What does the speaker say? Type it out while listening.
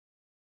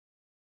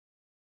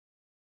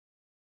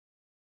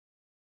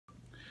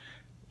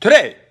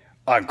Today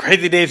on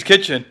Crazy Dave's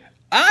Kitchen,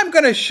 I'm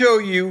going to show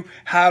you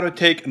how to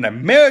take an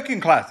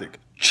American classic,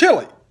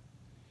 chili,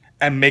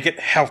 and make it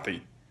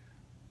healthy.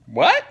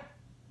 What?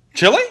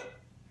 Chili?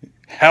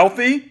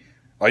 Healthy?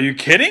 Are you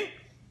kidding?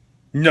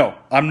 No,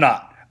 I'm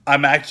not.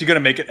 I'm actually going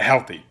to make it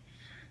healthy.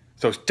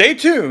 So stay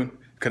tuned,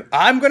 because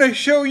I'm going to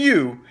show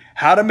you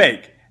how to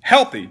make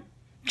healthy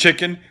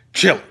chicken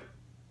chili.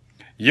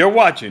 You're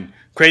watching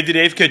Crazy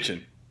Dave's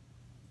Kitchen.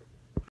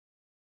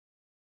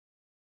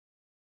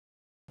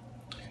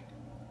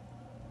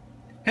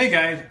 Hey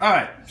guys,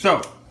 alright,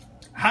 so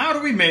how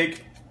do we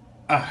make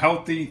a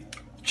healthy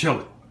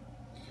chili?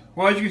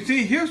 Well, as you can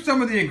see, here's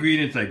some of the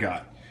ingredients I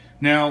got.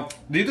 Now,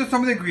 these are some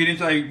of the ingredients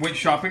I went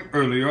shopping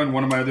earlier in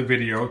one of my other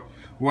videos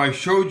where I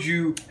showed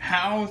you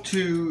how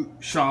to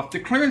shop the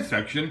clearance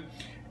section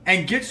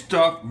and get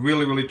stuff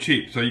really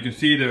cheap. So you can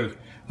see there's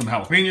some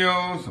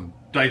jalapenos, some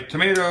diced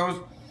tomatoes,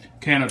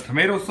 can of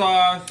tomato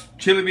sauce,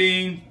 chili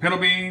beans, pinto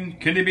beans,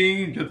 kidney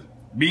beans, just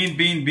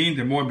beans,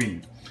 and more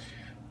beans.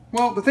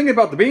 Well, the thing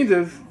about the beans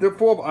is they're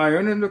full of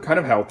iron and they're kind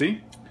of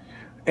healthy.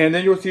 And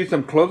then you'll see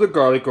some cloves of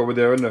garlic over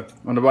there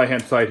on the right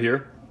hand side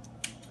here.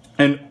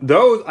 And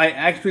those I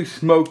actually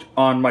smoked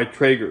on my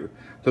Traeger.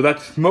 So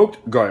that's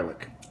smoked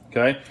garlic.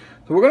 Okay?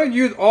 So we're going to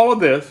use all of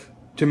this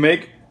to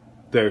make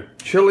the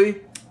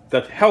chili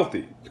that's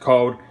healthy. It's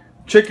called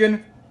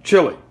chicken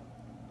chili.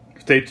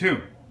 Stay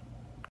tuned.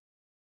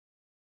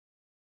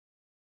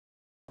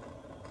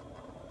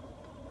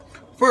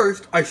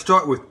 First, I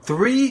start with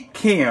 3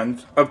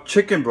 cans of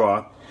chicken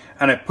broth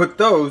and I put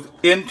those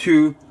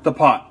into the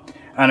pot.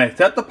 And I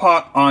set the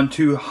pot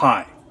onto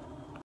high.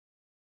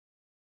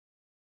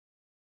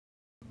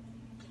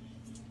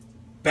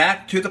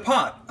 Back to the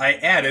pot, I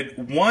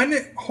added 1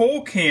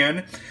 whole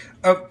can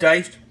of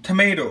diced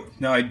tomatoes.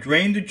 Now I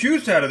drained the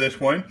juice out of this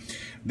one.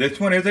 This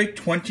one is a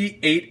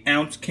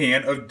 28-ounce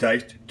can of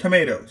diced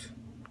tomatoes.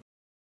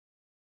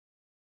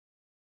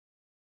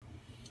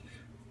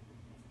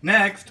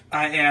 Next,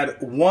 I add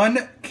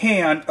 1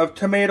 can of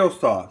tomato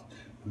sauce.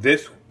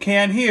 This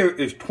can here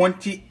is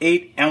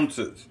 28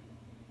 ounces.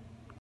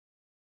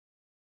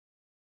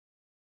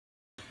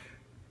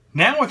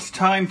 Now it's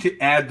time to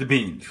add the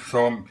beans.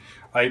 So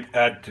I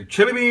add the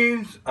chili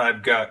beans,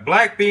 I've got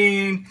black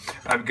beans,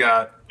 I've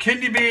got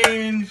kidney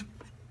beans,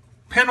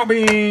 pinto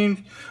beans,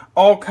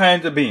 all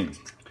kinds of beans.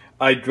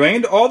 I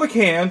drained all the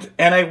cans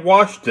and I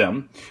washed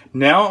them.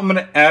 Now I'm going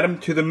to add them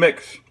to the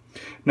mix.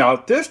 Now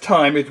at this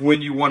time is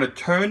when you want to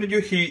turn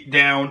your heat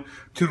down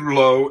to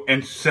low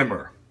and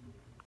simmer.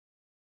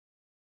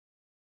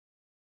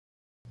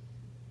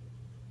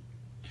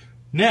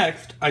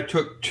 Next, I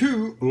took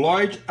 2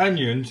 large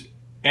onions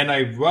and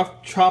I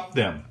rough chopped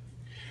them.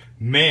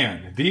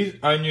 Man, these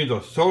onions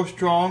are so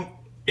strong,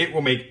 it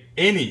will make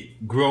any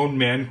grown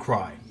man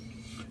cry.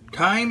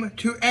 Time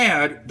to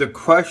add the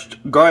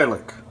crushed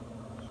garlic.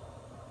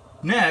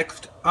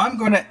 Next, I'm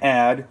going to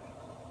add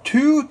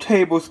 2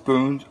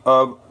 tablespoons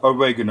of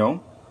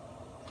oregano,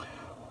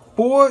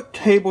 4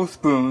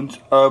 tablespoons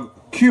of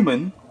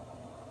cumin,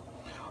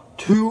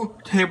 2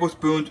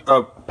 tablespoons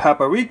of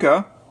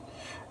paprika,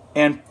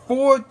 and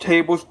 4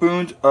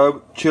 tablespoons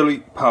of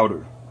chili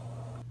powder.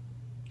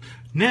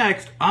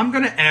 Next, I'm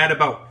going to add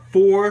about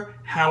 4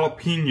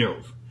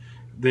 jalapenos.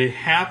 They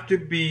have to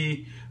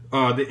be,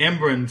 the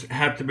embryos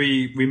have to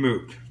be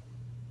removed.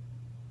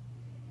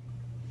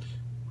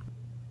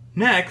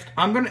 Next,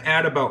 I'm going to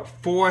add about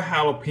 4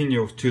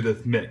 jalapenos to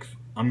this mix.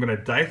 I'm going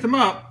to dice them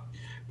up,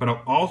 but I'm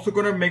also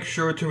going to make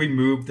sure to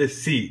remove the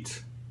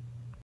seeds.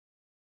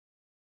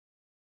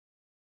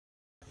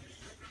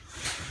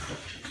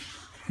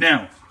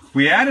 Now,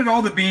 we added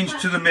all the beans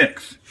to the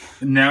mix.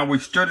 Now we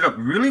stirred it up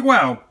really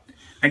well.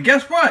 And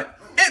guess what?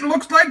 It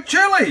looks like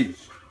chili!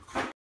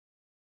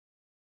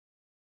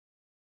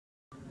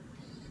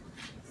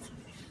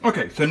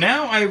 Okay, so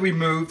now I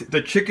removed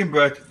the chicken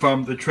breast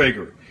from the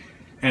Traeger.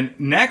 And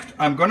next,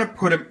 I'm going to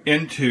put them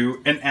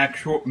into an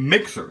actual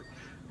mixer.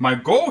 My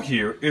goal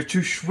here is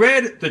to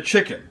shred the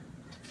chicken.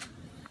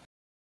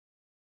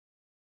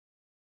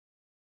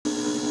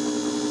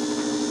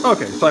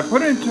 Okay, so I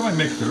put it into my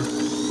mixer,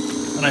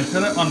 and I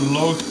set it on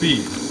low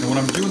speed. And what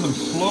I'm doing, I'm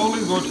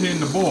slowly rotating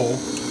the bowl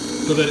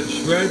so that it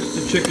shreds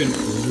the chicken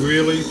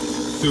really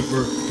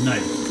super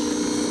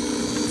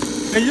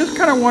nice. And you just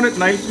kind of want it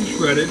nice and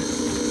shredded.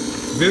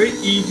 Very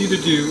easy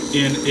to do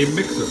in a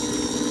mixer.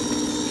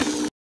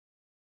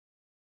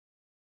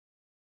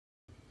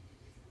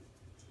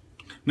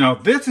 Now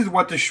this is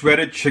what the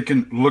shredded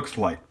chicken looks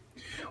like.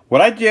 What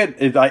I did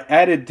is I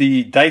added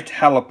the diced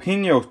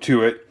jalapenos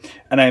to it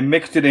and I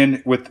mixed it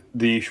in with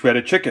the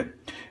shredded chicken.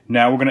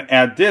 Now we're going to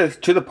add this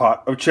to the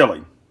pot of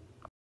chili.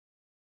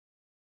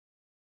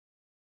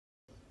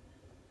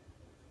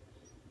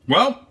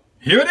 Well,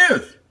 here it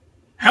is.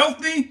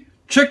 Healthy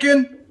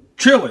chicken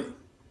chili.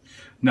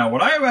 Now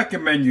what I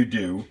recommend you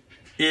do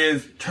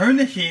is turn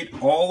the heat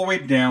all the way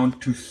down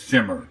to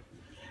simmer.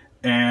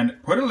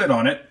 And put a lid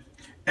on it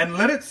and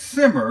let it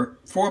simmer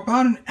for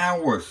about an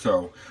hour or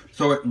so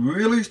So it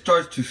really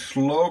starts to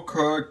slow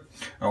cook.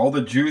 All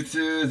the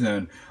juices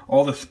and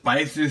all the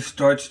spices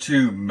starts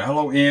to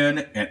mellow in,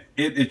 and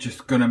it is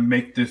just gonna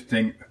make this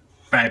thing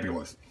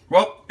fabulous.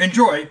 Well,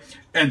 enjoy,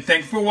 and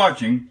thanks for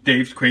watching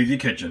Dave's Crazy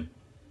Kitchen.